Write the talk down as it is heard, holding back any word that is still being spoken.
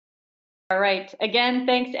All right. Again,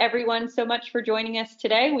 thanks everyone so much for joining us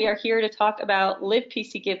today. We are here to talk about Live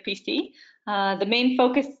PC, Give PC. The main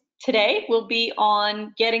focus today will be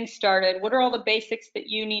on getting started. What are all the basics that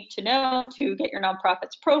you need to know to get your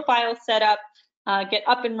nonprofit's profile set up, get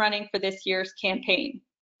up and running for this year's campaign?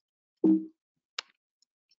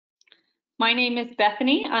 My name is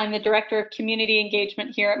Bethany. I'm the Director of Community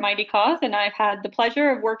Engagement here at Mighty Cause, and I've had the pleasure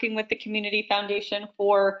of working with the Community Foundation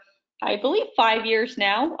for, I believe, 5 years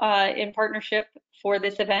now in partnership for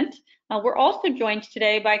this event. We're also joined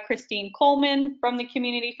today by Christine Coleman from the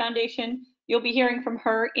Community Foundation. You'll be hearing from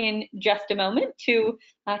her in just a moment to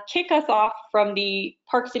kick us off from the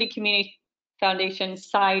Park City Community Foundation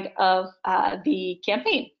side of the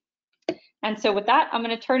campaign. And so with that, I'm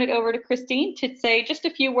going to turn it over to Christine to say just a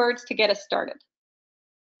few words to get us started.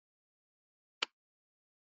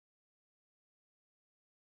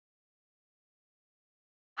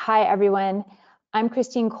 Hi, everyone. I'm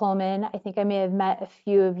Christine Coleman. I think I may have met a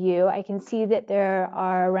few of you. I can see that there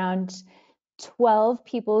are around 12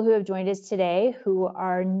 people who have joined us today who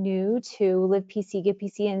are new to Live PC, Give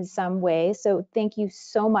PC in some way. So thank you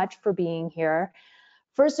so much for being here.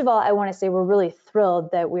 First of all, I want to say we're really thrilled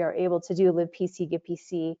that we are able to do Live PC, Give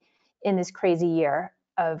PC in this crazy year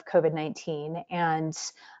of COVID-19. And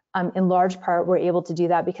in large part, we're able to do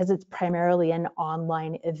that because it's primarily an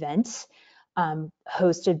online event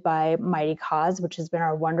hosted by Mighty Cause, which has been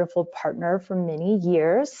our wonderful partner for many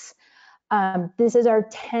years. This is our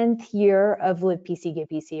 10th year of Live PC, Give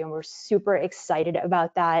PC, and we're super excited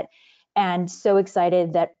about that, and so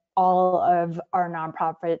excited that all of our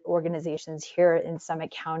nonprofit organizations here in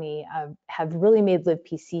Summit County have really made Live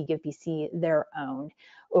PC, Give PC their own.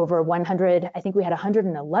 Over 100, I think we had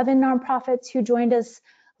 111 nonprofits who joined us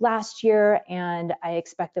last year, and I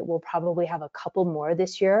expect that we'll probably have a couple more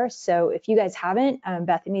this year. So if you guys haven't,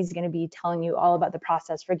 Bethany's going to be telling you all about the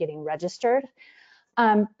process for getting registered.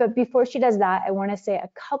 But before she does that, I want to say a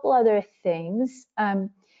couple other things.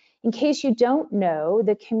 In case you don't know,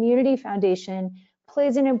 the Community Foundation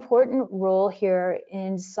plays an important role here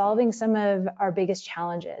in solving some of our biggest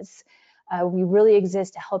challenges. We really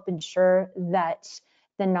exist to help ensure that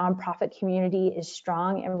the nonprofit community is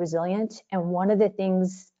strong and resilient. And one of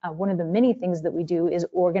the many things that we do is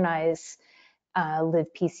organize Live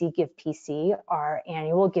PC, Give PC, our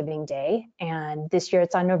annual giving day. And this year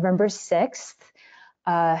it's on November 6th,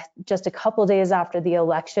 just a couple days after the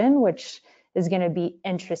election, which is going to be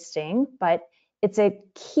interesting, but it's a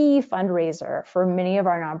key fundraiser for many of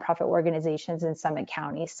our nonprofit organizations in Summit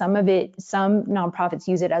County. Some nonprofits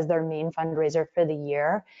use it as their main fundraiser for the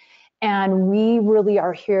year. And we really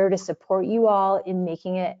are here to support you all in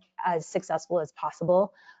making it as successful as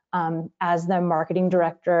possible. As the marketing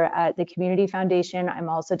director at the Community Foundation, I'm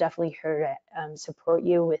also definitely here to support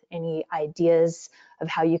you with any ideas of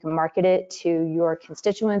how you can market it to your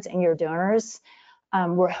constituents and your donors.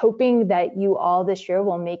 We're hoping that you all this year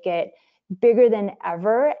will make it bigger than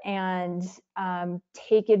ever and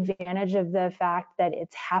take advantage of the fact that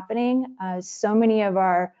it's happening. So many of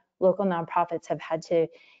our local nonprofits have had to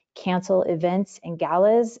cancel events and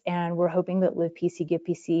galas, and we're hoping that Live PC, Give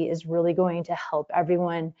PC is really going to help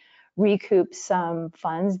everyone recoup some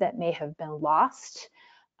funds that may have been lost.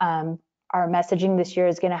 Our messaging this year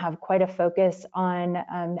is going to have quite a focus on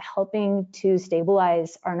helping to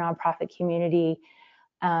stabilize our nonprofit community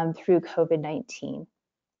through COVID-19.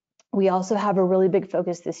 We also have a really big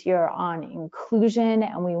focus this year on inclusion,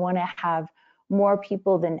 and we want to have more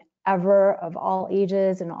people than ever of all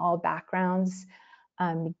ages and all backgrounds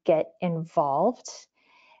get involved.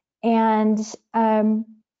 And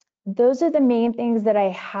those are the main things that I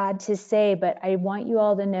had to say, but I want you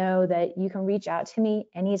all to know that you can reach out to me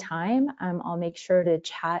anytime. I'll make sure to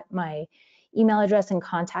chat my email address and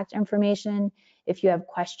contact information if you have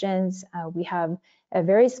questions. We have a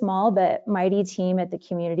very small but mighty team at the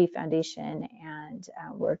Community Foundation, and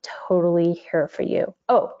we're totally here for you.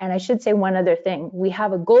 Oh, and I should say one other thing. We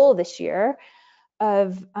have a goal this year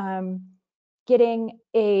of getting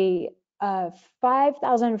a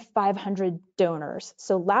 5,500 donors.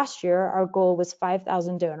 So last year, our goal was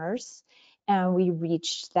 5,000 donors, and we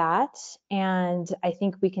reached that. And I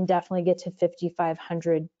think we can definitely get to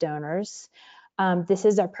 5,500 donors. This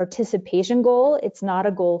is our participation goal. It's not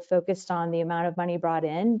a goal focused on the amount of money brought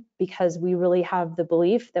in, because we really have the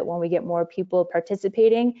belief that when we get more people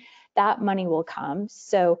participating, that money will come.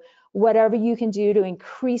 So whatever you can do to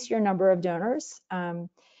increase your number of donors,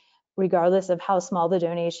 regardless of how small the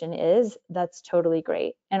donation is, that's totally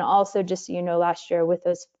great. And also, just so you know, last year with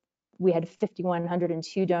us, we had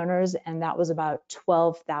 5,102 donors, and that was about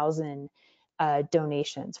 12,000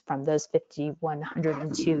 donations from those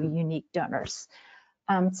 5,102 unique donors.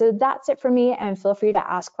 So that's it for me, and feel free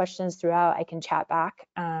to ask questions throughout. I can chat back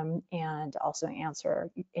and also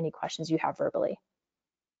answer any questions you have verbally.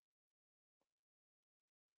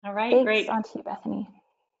 All right, Thanks. great. On to you, Bethany.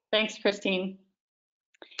 Thanks, Christine.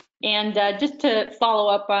 And just to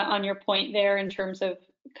follow up on your point there in terms of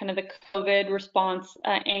kind of the COVID response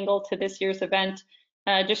angle to this year's event,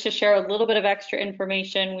 just to share a little bit of extra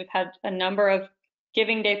information, we've had a number of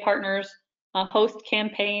Giving Day partners host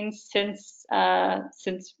campaigns since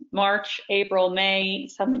March, April, May,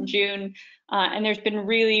 some in June, and there's been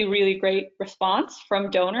really, really great response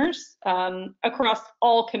from donors across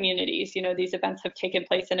all communities. You know, these events have taken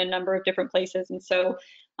place in a number of different places, and so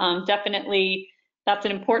definitely that's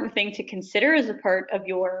an important thing to consider as a part of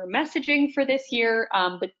your messaging for this year,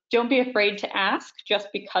 but don't be afraid to ask. Just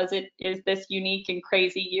because it is this unique and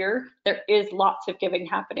crazy year, there is lots of giving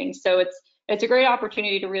happening. So it's a great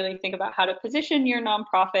opportunity to really think about how to position your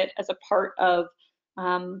nonprofit as a part of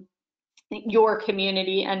your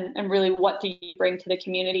community and really what do you bring to the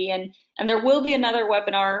community. And there will be another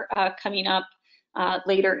webinar coming up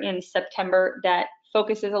later in September that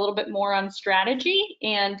focuses a little bit more on strategy.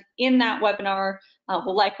 And in that webinar,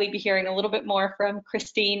 we'll likely be hearing a little bit more from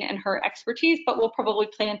Christine and her expertise, but we'll probably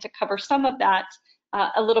plan to cover some of that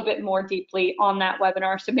a little bit more deeply on that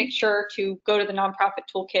webinar. So make sure to go to the Nonprofit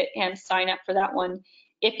Toolkit and sign up for that one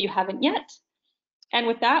if you haven't yet. And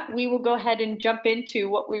with that, we will go ahead and jump into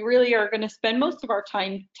what we really are going to spend most of our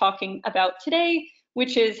time talking about today,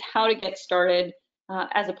 which is how to get started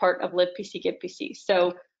as a part of LivePC GivePC.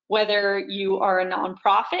 So whether you are a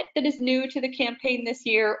nonprofit that is new to the campaign this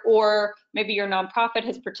year, or maybe your nonprofit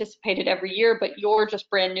has participated every year, but you're just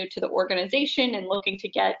brand new to the organization and looking to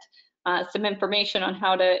get some information on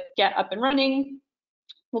how to get up and running,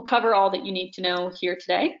 we'll cover all that you need to know here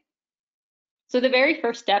today. So the very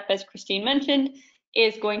first step, as Christine mentioned,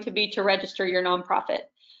 is going to be to register your nonprofit.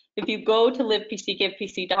 If you go to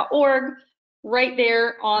livepcgivepc.org, right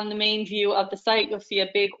there on the main view of the site, you'll see a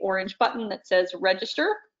big orange button that says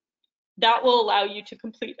register. That will allow you to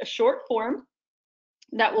complete a short form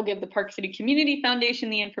that will give the Park City Community Foundation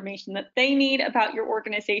the information that they need about your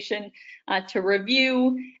organization to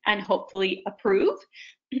review and hopefully approve.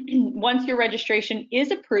 Once your registration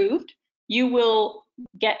is approved, you will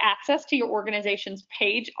get access to your organization's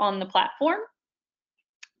page on the platform.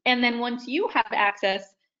 And then once you have access,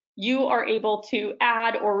 you are able to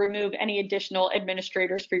add or remove any additional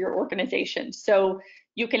administrators for your organization. So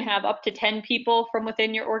you can have up to 10 people from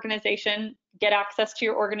within your organization get access to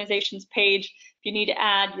your organization's page. If you need to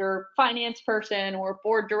add your finance person or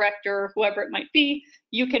board director, whoever it might be,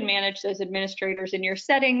 you can manage those administrators in your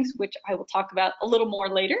settings, which I will talk about a little more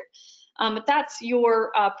later. But that's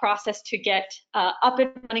your process to get up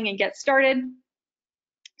and running and get started.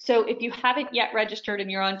 So if you haven't yet registered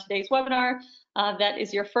and you're on today's webinar, that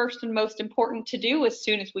is your first and most important to do as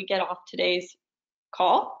soon as we get off today's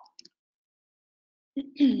call.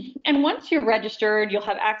 And once you're registered, you'll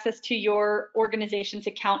have access to your organization's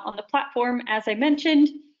account on the platform, as I mentioned.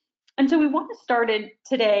 And so we want to start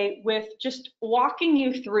today with just walking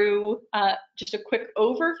you through just a quick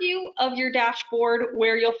overview of your dashboard,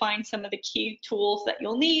 where you'll find some of the key tools that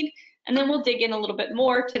you'll need. And then we'll dig in a little bit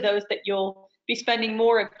more to those that you'll be spending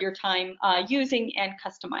more of your time using and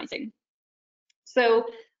customizing. So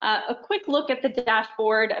a quick look at the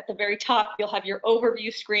dashboard. At the very top, you'll have your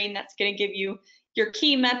overview screen that's going to give you your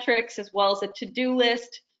key metrics as well as a to-do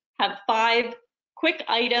list. Have 5 quick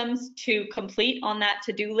items to complete on that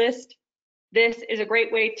to-do list. This is a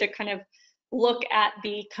great way to kind of look at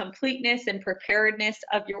the completeness and preparedness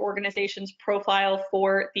of your organization's profile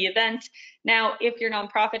for the event. Now, if your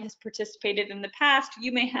nonprofit has participated in the past,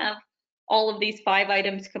 you may have all of these 5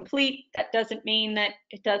 items complete. That doesn't mean that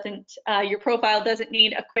it doesn't, your profile doesn't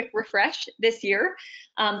need a quick refresh this year,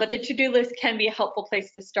 but the to-do list can be a helpful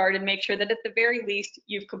place to start and make sure that at the very least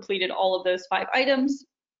you've completed all of those 5 items.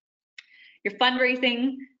 Your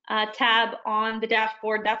fundraising tab on the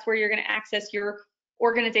dashboard, that's where you're going to access your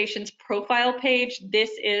organization's profile page.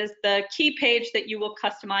 This is the key page that you will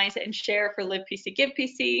customize and share for LivePC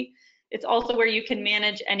GivePC. It's also where you can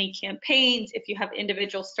manage any campaigns if you have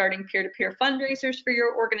individuals starting peer-to-peer fundraisers for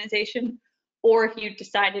your organization, or if you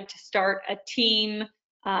decided to start a team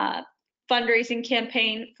fundraising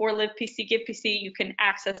campaign for LivePC GivePC, you can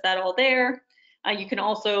access that all there. You can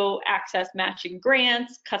also access matching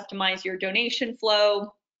grants, customize your donation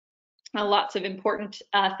flow, lots of important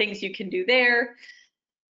things you can do there.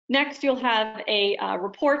 Next, you'll have a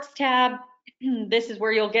reports tab. This is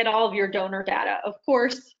where you'll get all of your donor data. Of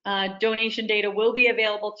course, donation data will be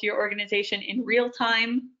available to your organization in real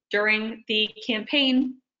time during the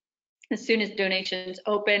campaign as soon as donations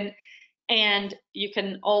open. and you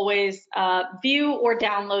can always view or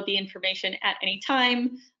download the information at any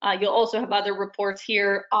time. You'll also have other reports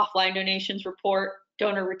here: offline donations report,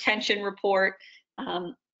 donor retention report,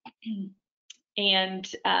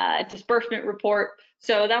 and disbursement report.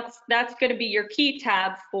 So that's going to be your key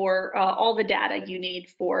tab for all the data you need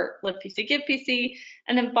for LivePC GivePC.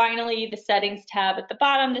 And then finally, the settings tab at the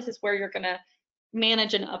bottom. This is where you're going to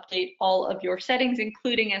manage and update all of your settings,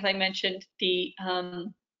 including, as I mentioned, the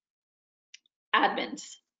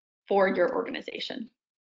admins for your organization.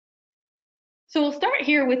 So we'll start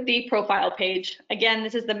here with the profile page. Again,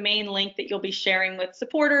 this is the main link that you'll be sharing with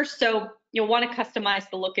supporters. So you'll want to customize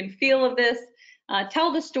the look and feel of this.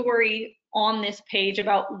 Tell the story on this page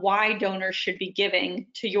about why donors should be giving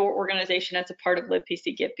to your organization as a part of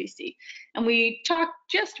LivePC GivePC. And we talked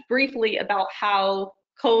just briefly about how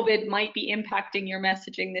COVID might be impacting your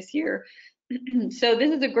messaging this year. So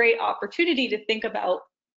this is a great opportunity to think about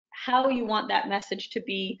how you want that message to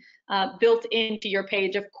be built into your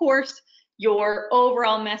page. Of course, your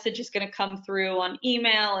overall message is going to come through on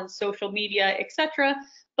email and social media, etc.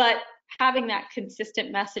 But having that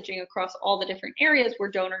consistent messaging across all the different areas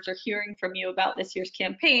where donors are hearing from you about this year's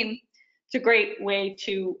campaign, it's a great way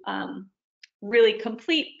to really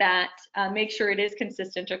complete that, make sure it is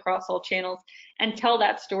consistent across all channels, and tell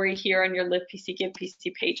that story here on your LivePC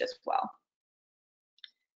GivePC page as well.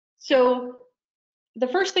 So the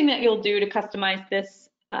first thing that you'll do to customize this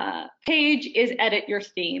page is edit your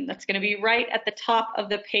theme. That's going to be right at the top of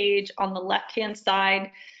the page on the left-hand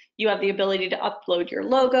side. You have the ability to upload your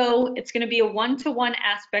logo. It's going to be a 1-to-1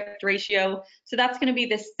 aspect ratio. So that's going to be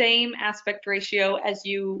the same aspect ratio as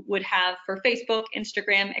you would have for Facebook,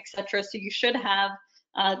 Instagram, etc. So you should have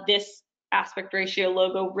this aspect ratio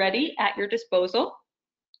logo ready at your disposal.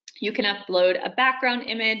 You can upload a background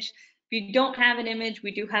image. If you don't have an image,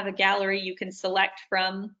 we do have a gallery you can select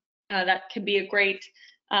from. That can be a great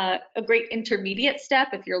intermediate step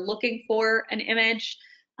if you're looking for an image.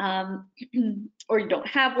 Or you don't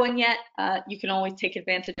have one yet, you can always take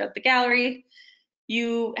advantage of the gallery.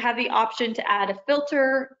 You have the option to add a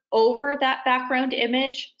filter over that background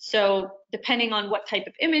image. So depending on what type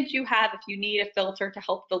of image you have, if you need a filter to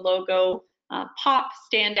help the logo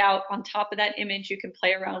stand out on top of that image, you can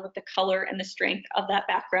play around with the color and the strength of that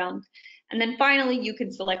background. And then finally, you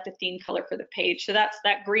can select a theme color for the page. So that's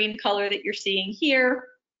that green color that you're seeing here.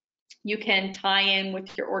 You can tie in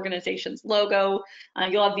with your organization's logo.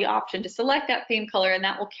 You'll have the option to select that theme color, and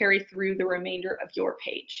that will carry through the remainder of your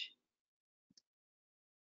page.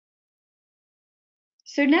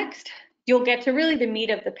 So next, you'll get to really the meat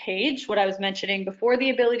of the page, what I was mentioning before, the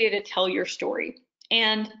ability to tell your story.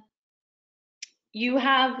 And you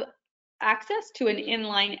have access to an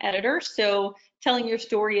inline editor, so telling your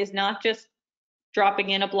story is not just dropping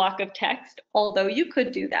in a block of text, although you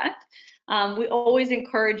could do that. We always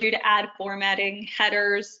encourage you to add formatting,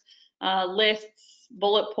 headers, lists,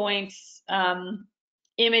 bullet points,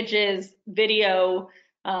 images, video,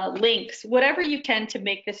 links, whatever you can to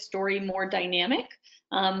make this story more dynamic.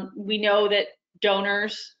 We know that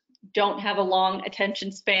donors don't have a long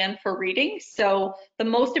attention span for reading, so the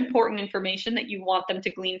most important information that you want them to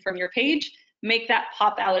glean from your page, make that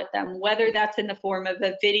pop out at them, whether that's in the form of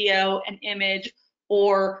a video, an image,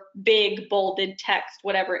 or big bolded text,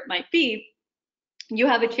 whatever it might be. You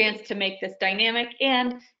have a chance to make this dynamic,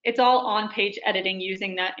 and it's all on-page editing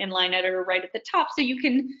using that inline editor right at the top, so you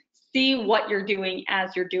can see what you're doing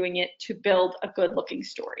as you're doing it to build a good-looking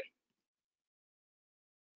story.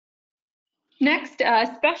 Next,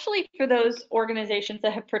 especially for those organizations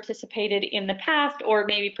that have participated in the past or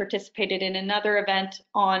maybe participated in another event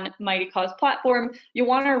on Mighty Cause platform, you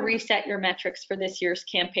want to reset your metrics for this year's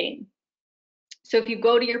campaign. So if you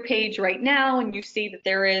go to your page right now and you see that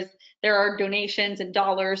there are donations and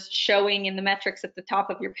dollars showing in the metrics at the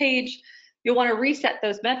top of your page, you'll want to reset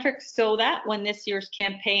those metrics so that when this year's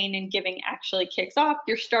campaign and giving actually kicks off,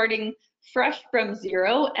 you're starting fresh from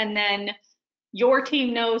zero, and then your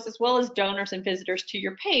team knows, as well as donors and visitors to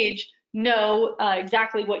your page, know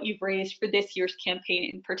exactly what you've raised for this year's campaign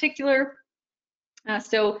in particular.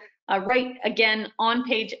 Right, again, on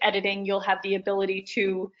page editing, you'll have the ability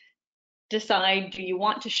to decide, do you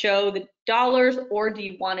want to show the dollars, or do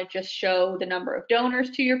you want to just show the number of donors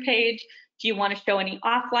to your page? Do you want to show any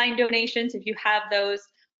offline donations if you have those?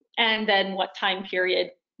 And then what time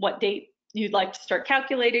period, what date you'd like to start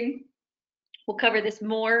calculating. We'll cover this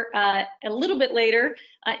more a little bit later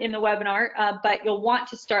in the webinar, but you'll want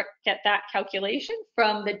to get that calculation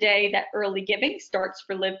from the day that early giving starts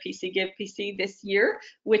for LivePC GivePC this year,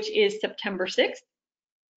 which is September 6th.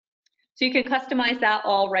 So you can customize that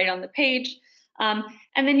all right on the page.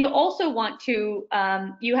 And then you also want to,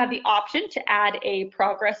 you have the option to add a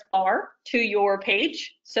progress bar to your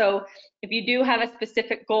page. So if you do have a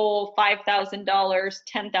specific goal, $5,000,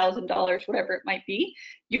 $10,000, whatever it might be,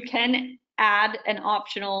 you can add an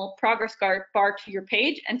optional progress bar to your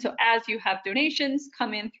page. And so as you have donations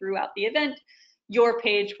come in throughout the event, your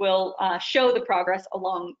page will show the progress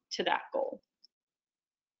along to that goal.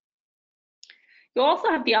 You also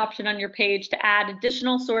have the option on your page to add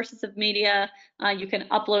additional sources of media. You can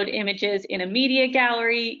upload images in a media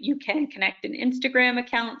gallery. You can connect an Instagram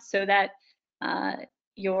account so that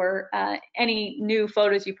any new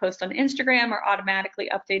photos you post on Instagram are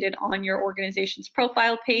automatically updated on your organization's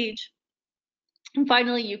profile page. And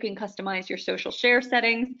finally, you can customize your social share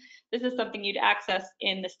settings. This is something you'd access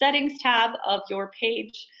in the settings tab of your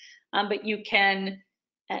page, but you can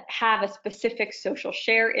have a specific social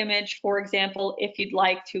share image, for example, if you'd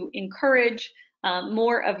like to encourage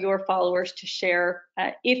more of your followers to share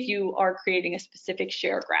if you are creating a specific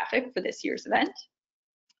share graphic for this year's event.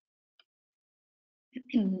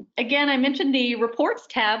 Again, I mentioned the reports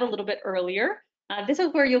tab a little bit earlier. This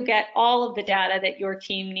is where you'll get all of the data that your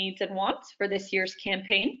team needs and wants for this year's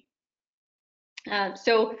campaign.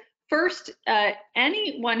 So first,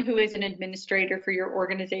 anyone who is an administrator for your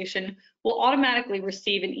organization will automatically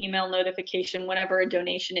receive an email notification whenever a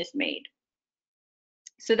donation is made.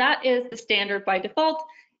 So that is the standard by default.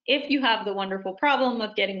 If you have the wonderful problem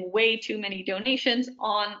of getting way too many donations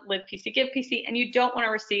on LivePC GivePC and you don't want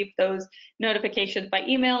to receive those notifications by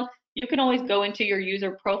email, you can always go into your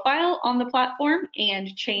user profile on the platform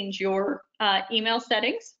and change your email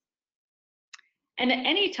settings. And at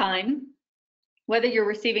any time, whether you're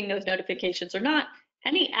receiving those notifications or not,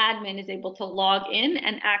 any admin is able to log in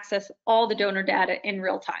and access all the donor data in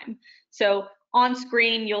real time. So on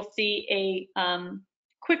screen, you'll see a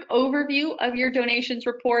quick overview of your donations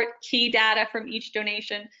report, key data from each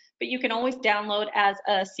donation, but you can always download as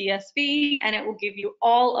a CSV and it will give you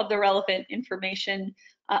all of the relevant information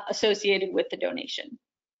associated with the donation.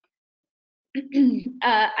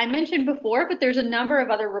 I mentioned before, but there's a number of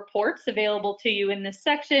other reports available to you in this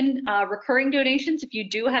section. Recurring donations, if you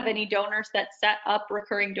do have any donors that set up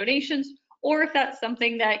recurring donations, or if that's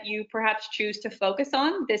something that you perhaps choose to focus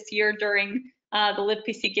on this year during the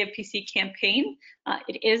LivePC GivePC campaign,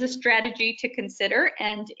 it is a strategy to consider.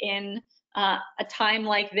 And in a time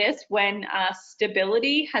like this, when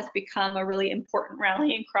stability has become a really important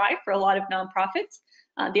rallying cry for a lot of nonprofits,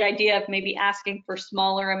 the idea of maybe asking for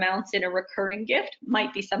smaller amounts in a recurring gift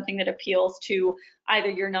might be something that appeals to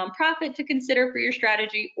either your nonprofit to consider for your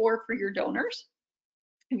strategy or for your donors.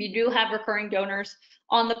 If you do have recurring donors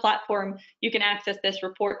on the platform, you can access this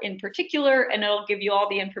report in particular, and it'll give you all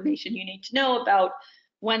the information you need to know about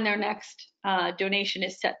when their next donation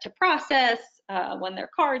is set to process, when their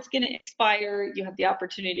card's going to expire. You have the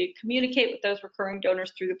opportunity to communicate with those recurring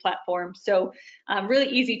donors through the platform. So really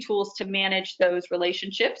easy tools to manage those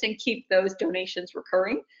relationships and keep those donations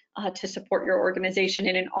recurring to support your organization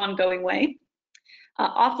in an ongoing way.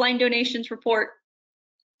 Offline donations report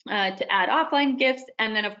to add offline gifts,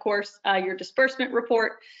 and then of course your disbursement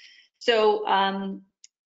report. So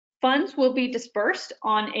funds will be dispersed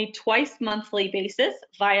on a twice monthly basis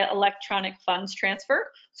via electronic funds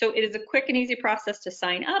transfer. So it is a quick and easy process to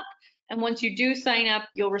sign up. And once you do sign up,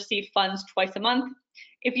 you'll receive funds twice a month.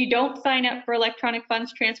 If you don't sign up for electronic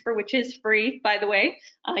funds transfer, which is free, by the way,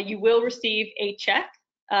 you will receive a check.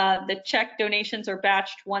 The check donations are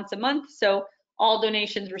batched once a month. So all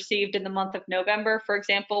donations received in the month of November, for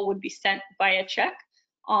example, would be sent via check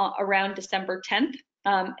around December 10th.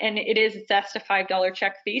 And it is assessed a $5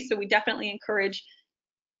 check fee, so we definitely encourage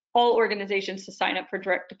all organizations to sign up for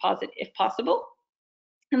direct deposit if possible.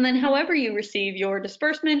 And then however you receive your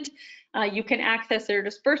disbursement, you can access your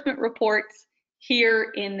disbursement reports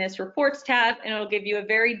here in this reports tab, and it'll give you a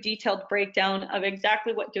very detailed breakdown of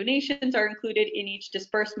exactly what donations are included in each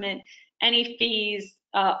disbursement, any fees,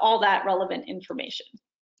 all that relevant information.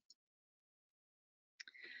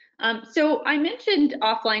 So I mentioned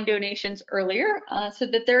offline donations earlier, so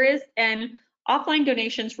that there is an offline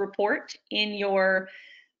donations report in your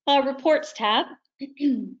reports tab.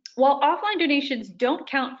 While offline donations don't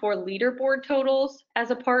count for leaderboard totals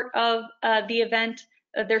as a part of the event,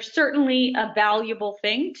 they're certainly a valuable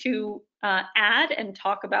thing to add and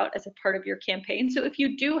talk about as a part of your campaign. So if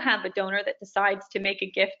you do have a donor that decides to make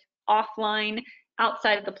a gift offline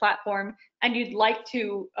outside of the platform, and you'd like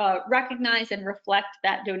to recognize and reflect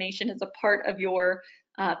that donation as a part of your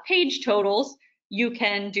page totals, you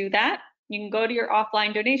can do that. You can go to your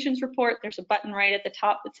offline donations report. There's a button right at the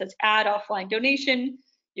top that says add offline donation.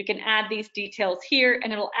 You can add these details here,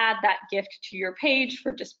 and it'll add that gift to your page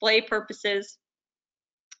for display purposes.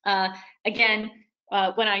 Again,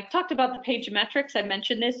 when I talked about the page metrics, I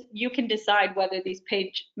mentioned this, you can decide whether these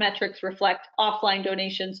page metrics reflect offline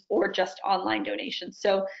donations or just online donations.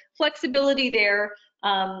 So flexibility there.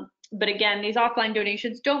 But again, these offline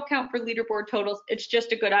donations don't count for leaderboard totals. It's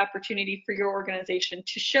just a good opportunity for your organization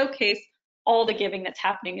to showcase all the giving that's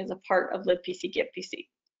happening as a part of LivePC GivePC.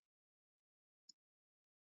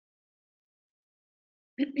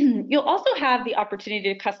 You'll also have the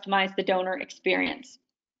opportunity to customize the donor experience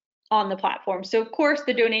on the platform. So of course,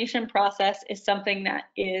 the donation process is something that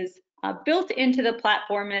is built into the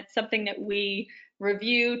platform, and it's something that we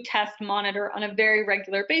review, test, monitor on a very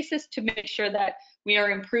regular basis to make sure that we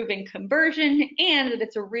are improving conversion and that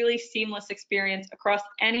it's a really seamless experience across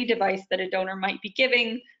any device that a donor might be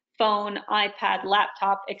giving, phone, iPad,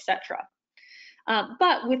 laptop, etc.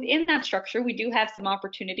 But within that structure, we do have some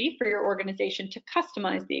opportunity for your organization to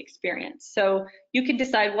customize the experience. So you can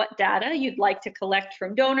decide what data you'd like to collect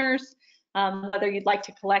from donors, whether you'd like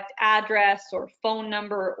to collect address or phone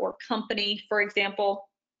number or company, for example.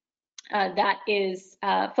 That is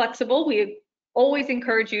flexible. We always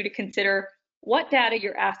encourage you to consider what data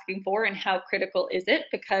you're asking for and how critical is it,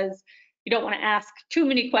 because you don't want to ask too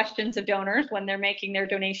many questions of donors when they're making their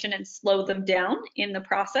donation and slow them down in the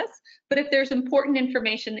process. But if there's important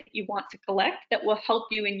information that you want to collect that will help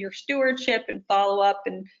you in your stewardship and follow up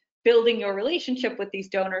and building your relationship with these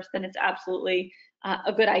donors, then it's absolutely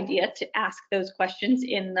a good idea to ask those questions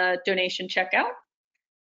in the donation checkout.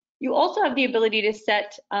 You also have the ability to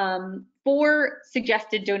set 4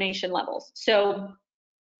 suggested donation levels. So,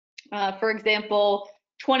 for example,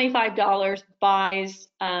 $25 buys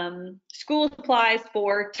school supplies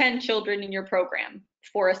for 10 children in your program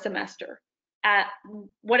for a semester. At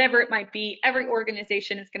whatever it might be, every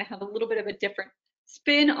organization is going to have a little bit of a different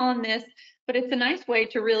spin on this, but it's a nice way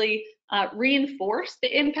to really reinforce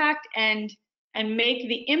the impact and make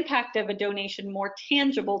the impact of a donation more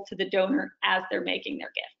tangible to the donor as they're making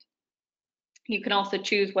their gift. You can also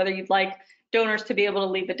choose whether you'd like donors to be able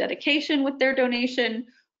to leave a dedication with their donation,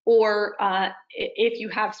 or if you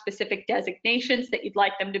have specific designations that you'd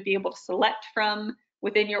like them to be able to select from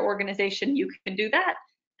within your organization, you can do that.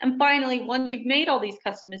 And finally, once you've made all these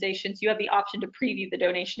customizations, you have the option to preview the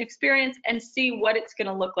donation experience and see what it's going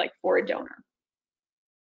to look like for a donor.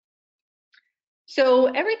 So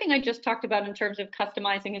everything I just talked about in terms of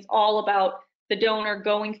customizing is all about the donor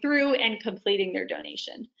going through and completing their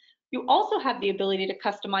donation. You also have the ability to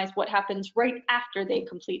customize what happens right after they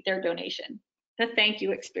complete their donation, the thank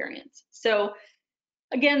you experience. So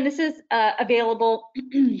again, this is available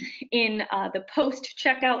in the post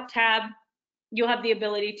checkout tab. You'll have the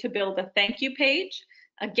ability to build a thank you page.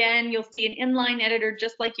 Again, you'll see an inline editor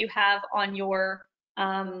just like you have on your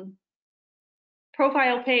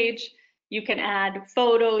profile page. You can add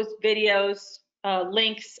photos, videos,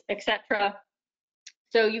 links, etc.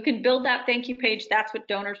 So you can build that thank you page. That's what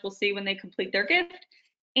donors will see when they complete their gift.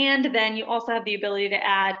 And then you also have the ability to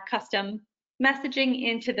add custom messaging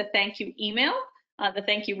into the thank you email, the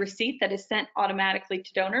thank you receipt that is sent automatically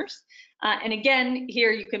to donors. And again,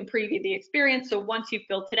 here you can preview the experience. So once you've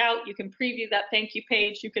built it out, you can preview that thank you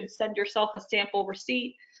page. You can send yourself a sample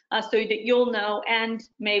receipt so that you'll know, and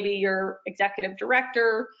maybe your executive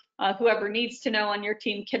director, whoever needs to know on your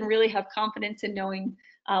team, can really have confidence in knowing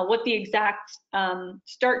what the exact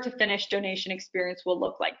start to finish donation experience will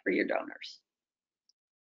look like for your donors.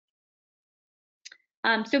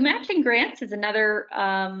 So matching grants is another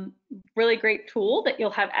really great tool that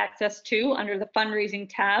you'll have access to under the fundraising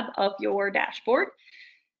tab of your dashboard.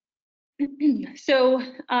 So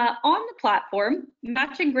on the platform,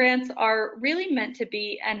 matching grants are really meant to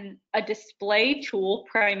be a display tool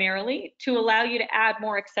primarily to allow you to add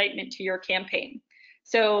more excitement to your campaign.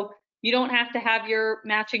 So you don't have to have your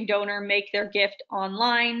matching donor make their gift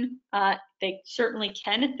online. They certainly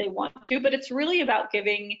can if they want to, but it's really about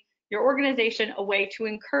giving your organization a way to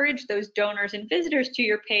encourage those donors and visitors to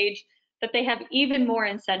your page that they have even more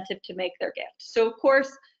incentive to make their gift. So of course,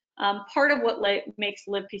 part of what makes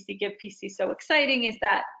LivePC GivePC so exciting is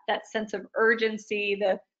that sense of urgency,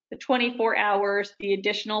 the 24 hours, the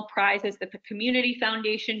additional prizes that the community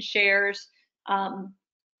foundation shares,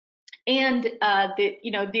 and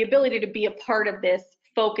the ability to be a part of this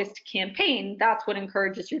focused campaign. That's what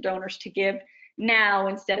encourages your donors to give now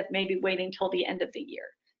instead of maybe waiting till the end of the year.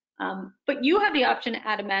 But you have the option to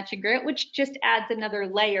add a matching grant, which just adds another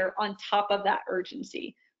layer on top of that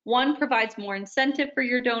urgency. One, provides more incentive for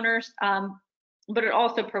your donors, but it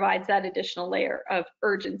also provides that additional layer of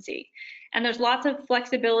urgency. And there's lots of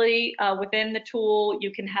flexibility within the tool.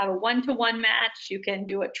 You can have a one-to-one match, you can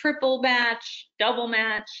do a triple match, double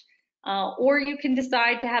match, or you can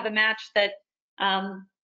decide to have a match that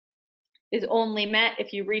is only met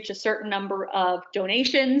if you reach a certain number of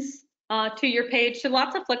donations to your page. So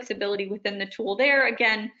lots of flexibility within the tool there.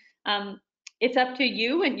 Again, it's up to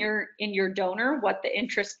you and your donor what the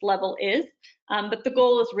interest level is. But the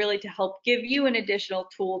goal is really to help give you an additional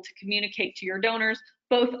tool to communicate to your donors,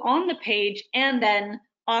 both on the page and then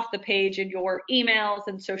off the page in your emails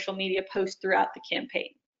and social media posts throughout the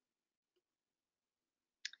campaign.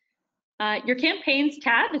 Your campaigns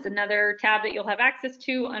tab is another tab that you'll have access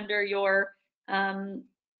to under your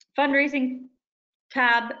fundraising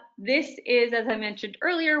tab. This is, as I mentioned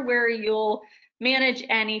earlier, where you'll manage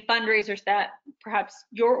any fundraisers that perhaps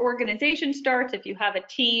your organization starts, if you have a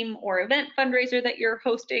team or event fundraiser that you're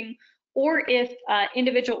hosting, or if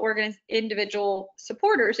individual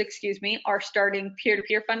supporters, are starting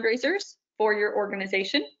peer-to-peer fundraisers for your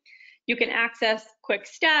organization. You can access quick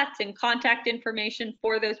stats and contact information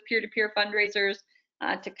for those peer-to-peer fundraisers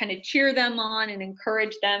to kind of cheer them on and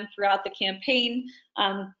encourage them throughout the campaign.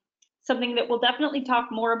 Something that we'll definitely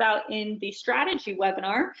talk more about in the strategy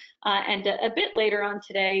webinar and a bit later on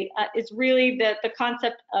today is really the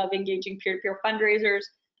concept of engaging peer-to-peer fundraisers.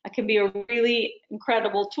 Can be a really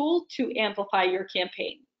incredible tool to amplify your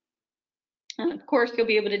campaign. And of course, you'll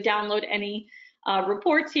be able to download any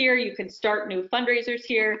reports here. You can start new fundraisers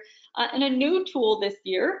here. And a new tool this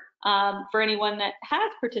year for anyone that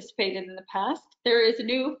has participated in the past, there is a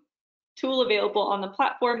new tool available on the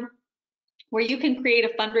platform where you can create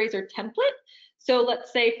a fundraiser template. So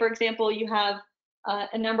let's say, for example, you have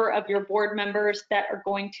a number of your board members that are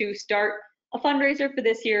going to start a fundraiser for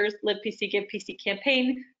this year's Live PC Give PC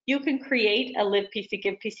campaign. You can create a Live PC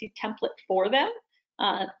Give PC template for them,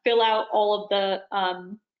 fill out all of the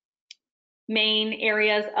main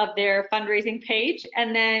areas of their fundraising page,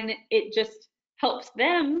 and then it just helps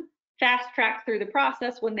them fast track through the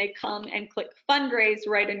process. When they come and click fundraise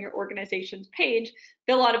right on your organization's page,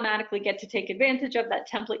 they'll automatically get to take advantage of that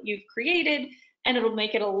template you've created, and it'll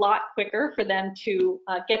make it a lot quicker for them to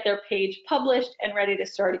get their page published and ready to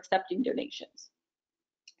start accepting donations.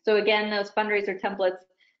 So again, those fundraiser templates,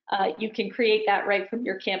 you can create that right from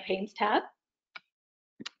your campaigns tab.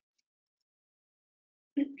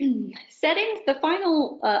 Settings, the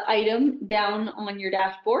final item down on your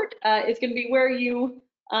dashboard is going to be where you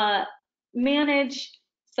manage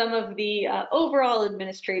some of the overall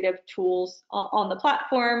administrative tools on the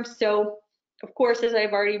platform. So, of course, as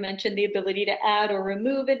I've already mentioned, the ability to add or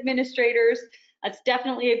remove administrators. It's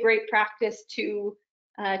definitely a great practice to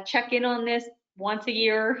check in on this once a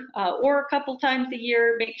year or a couple times a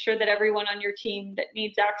year. Make sure that everyone on your team that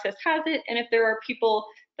needs access has it. And if there are people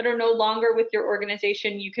that are no longer with your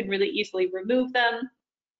organization, you can really easily remove them.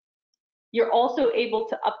 You're also able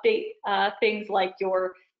to update things like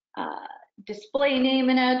your display name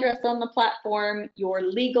and address on the platform, your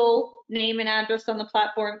legal name and address on the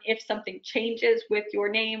platform. If something changes with your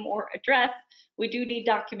name or address, we do need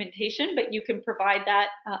documentation, but you can provide that,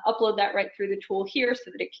 upload that right through the tool here so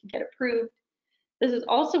that it can get approved. This is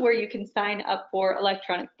also where you can sign up for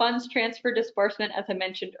electronic funds transfer disbursement, as I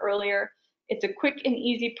mentioned earlier. It's a quick and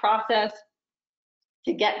easy process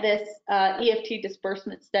to get this EFT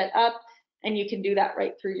disbursement set up, and you can do that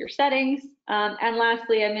right through your settings. And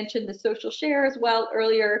lastly, I mentioned the social share as well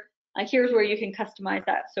earlier. Here's where you can customize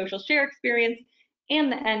that social share experience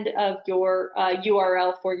and the end of your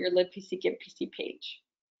URL for your Live PC Give PC page.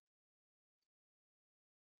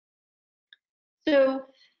 So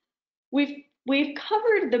we've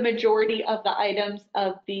covered the majority of the items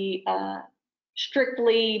of the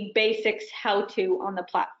strictly basics how-to on the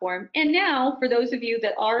platform. And now, for those of you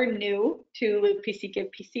that are new to Live PC Give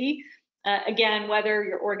PC, again, whether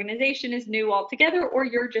your organization is new altogether or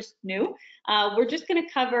you're just new, we're just going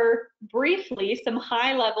to cover briefly some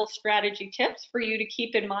high-level strategy tips for you to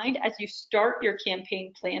keep in mind as you start your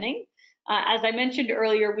campaign planning. As I mentioned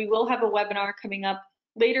earlier, we will have a webinar coming up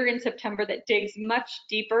later in September that digs much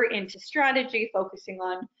deeper into strategy, focusing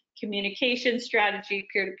on communication strategy,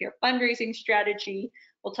 peer-to-peer fundraising strategy.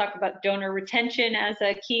 We'll talk about donor retention as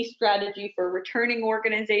a key strategy for returning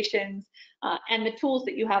organizations, and the tools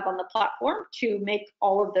that you have on the platform to make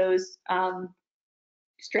all of those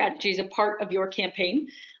strategies a part of your campaign.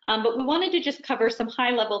 But we wanted to just cover some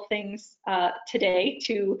high-level things today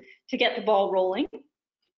to get the ball rolling.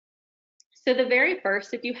 So the very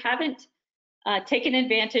first, if you haven't taken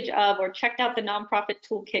advantage of or checked out the nonprofit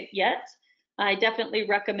toolkit yet, I definitely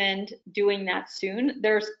recommend doing that soon.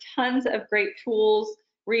 There's tons of great tools,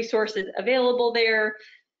 resources available there.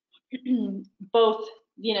 Both,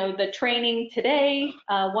 the training today,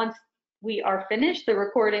 once we are finished, the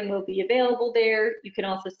recording will be available there. You can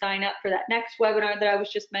also sign up for that next webinar that I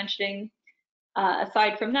was just mentioning.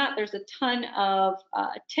 Aside from that, there's a ton of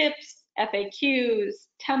tips, FAQs,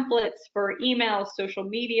 templates for email, social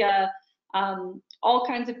media, all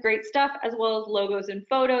kinds of great stuff, as well as logos and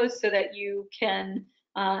photos so that you can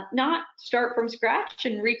not start from scratch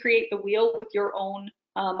and recreate the wheel with your own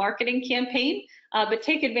marketing campaign, but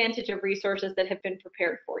take advantage of resources that have been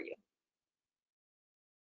prepared for you.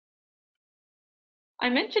 I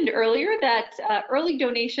mentioned earlier that early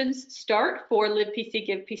donations start for LivePC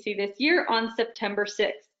GivePC this year on September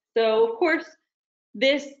 6th. So of course,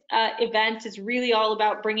 this event is really all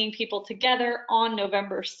about bringing people together on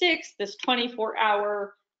November 6th, this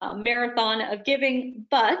 24-hour marathon of giving,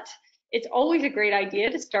 but it's always a great idea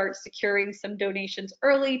to start securing some donations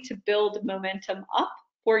early to build momentum up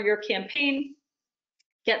for your campaign.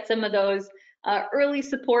 Get some of those early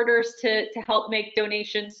supporters to help make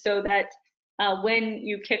donations so that when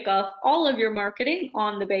you kick off all of your marketing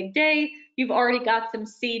on the big day, you've already got some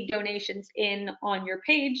seed donations in on your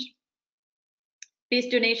page.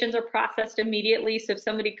 These donations are processed immediately. So if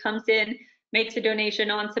somebody comes in, makes a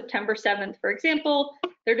donation on September 7th, for example,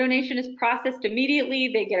 their donation is processed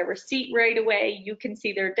immediately. They get a receipt right away. You can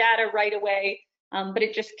see their data right away, but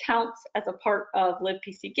it just counts as a part of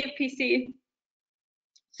LivePC GivePC.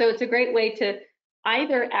 So it's a great way to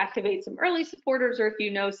either activate some early supporters, or if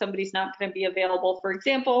you know somebody's not going to be available, for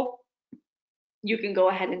example, you can go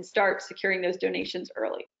ahead and start securing those donations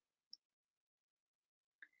early.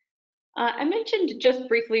 I mentioned just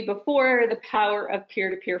briefly before the power of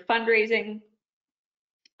peer-to-peer fundraising.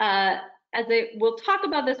 We'll talk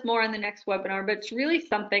about this more on the next webinar, but it's really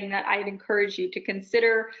something that I'd encourage you to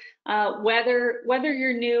consider, whether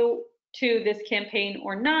you're new to this campaign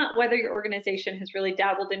or not, whether your organization has really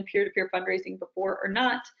dabbled in peer-to-peer fundraising before or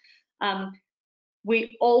not.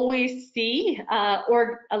 We always see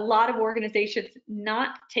or a lot of organizations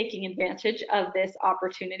not taking advantage of this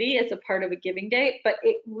opportunity as a part of a giving day, but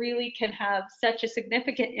it really can have such a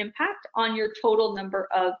significant impact on your total number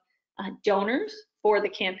of donors for the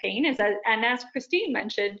campaign. And as Christine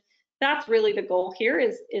mentioned, that's really the goal here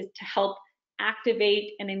is to help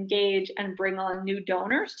activate and engage and bring on new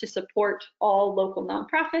donors to support all local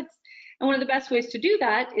nonprofits. And one of the best ways to do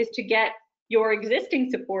that is to get your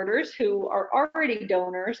existing supporters who are already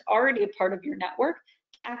donors, already a part of your network,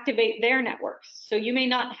 activate their networks. So you may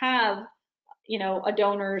not have, a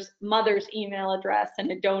donor's mother's email address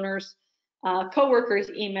and a donor's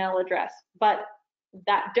coworker's email address, but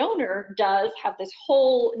that donor does have this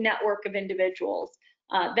whole network of individuals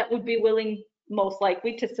that would be willing, most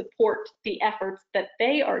likely, to support the efforts that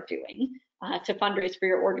they are doing to fundraise for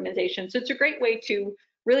your organization. So it's a great way to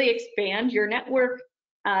really expand your network,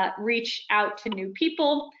 reach out to new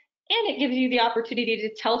people, and it gives you the opportunity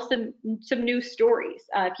to tell some new stories.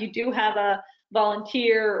 If you do have a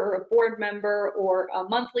volunteer or a board member or a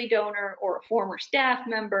monthly donor or a former staff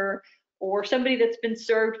member or somebody that's been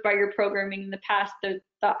served by your programming in the past, the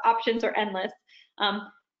options are endless.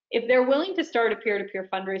 If they're willing to start a peer-to-peer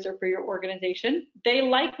fundraiser for your organization, they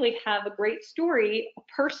likely have a great story, a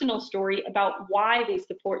personal story about why they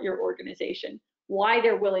support your organization, why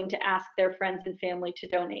they're willing to ask their friends and family to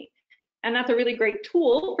donate. And that's a really great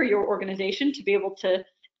tool for your organization to be able to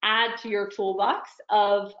add to your toolbox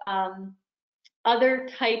of other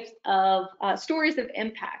types of stories of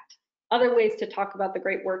impact, other ways to talk about the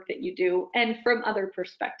great work that you do, and from other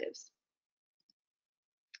perspectives.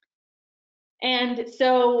 And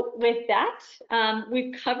so with that,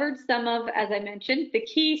 we've covered some of, as I mentioned, the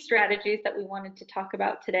key strategies that we wanted to talk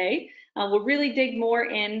about today. We'll really dig more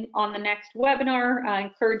in on the next webinar. I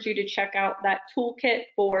encourage you to check out that toolkit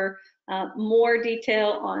for more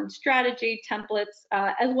detail on strategy, templates,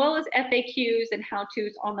 as well as FAQs and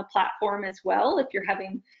how-tos on the platform as well. If you're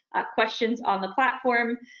having questions on the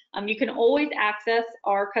platform, you can always access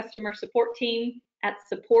our customer support team at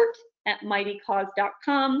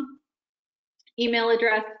support@mightycause.com. Email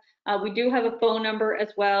address. We do have a phone number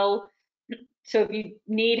as well. So if you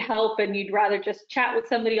need help and you'd rather just chat with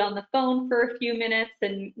somebody on the phone for a few minutes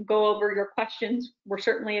and go over your questions, we're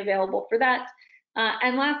certainly available for that.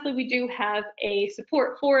 And lastly, we do have a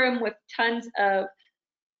support forum with tons of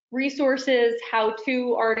resources,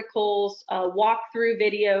 how-to articles, walkthrough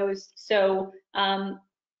videos. So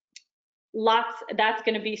that's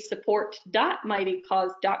going to be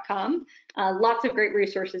support.mightycause.com. Lots of great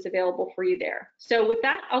resources available for you there. So with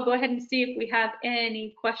that, I'll go ahead and see if we have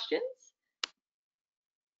any questions.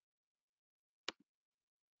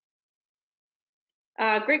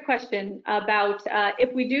 Great question about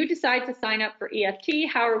if we do decide to sign up for EFT,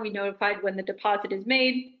 how are we notified when the deposit is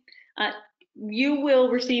made? You will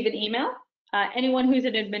receive an email. Anyone who's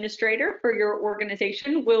an administrator for your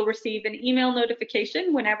organization will receive an email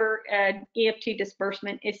notification whenever an EFT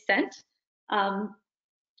disbursement is sent.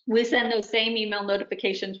 We send those same email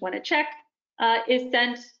notifications when a check is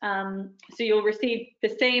sent. So you'll receive the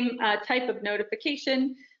same type of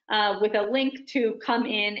notification with a link to come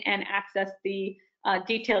in and access the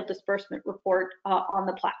detailed disbursement report on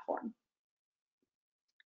the platform.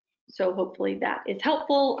 So hopefully that is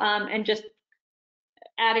helpful. And just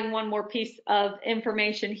adding one more piece of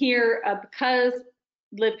information here, because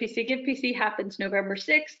Live PC Give PC happens November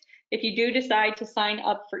 6th. If you do decide to sign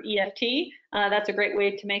up for EFT, that's a great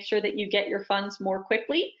way to make sure that you get your funds more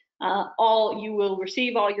quickly. You will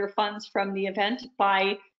receive all your funds from the event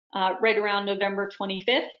by right around November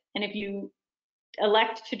 25th. And if you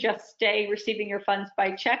elect to just stay receiving your funds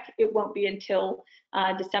by check, it won't be until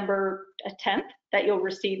December 10th that you'll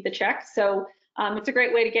receive the check. So it's a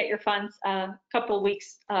great way to get your funds a couple of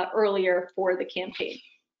weeks earlier for the campaign.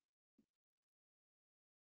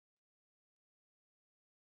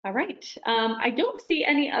 All right, I don't see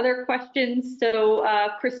any other questions. So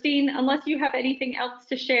Christine, unless you have anything else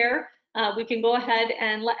to share, we can go ahead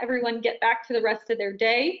and let everyone get back to the rest of their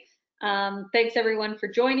day. Thanks everyone for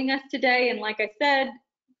joining us today. And like I said,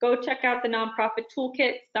 go check out the Nonprofit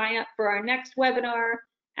Toolkit, sign up for our next webinar,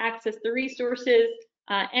 access the resources,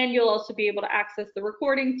 and you'll also be able to access the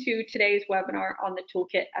recording to today's webinar on the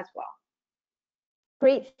toolkit as well.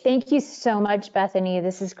 Great. Thank you so much, Bethany.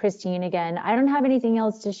 This is Christine again. I don't have anything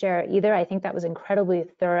else to share either. I think that was incredibly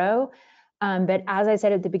thorough. But as I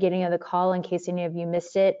said at the beginning of the call, in case any of you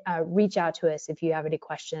missed it, reach out to us if you have any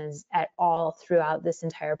questions at all throughout this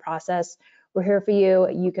entire process. We're here for you.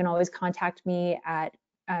 You can always contact me at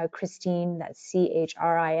Christine, that's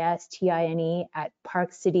CHRISTINE, at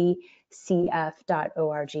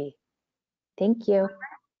parkcitycf.org. Thank you.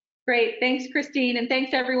 Great. Thanks, Christine. And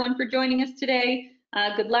thanks everyone for joining us today.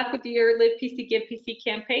 Good luck with your Live PC Give PC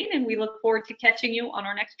campaign, and we look forward to catching you on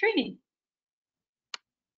our next training.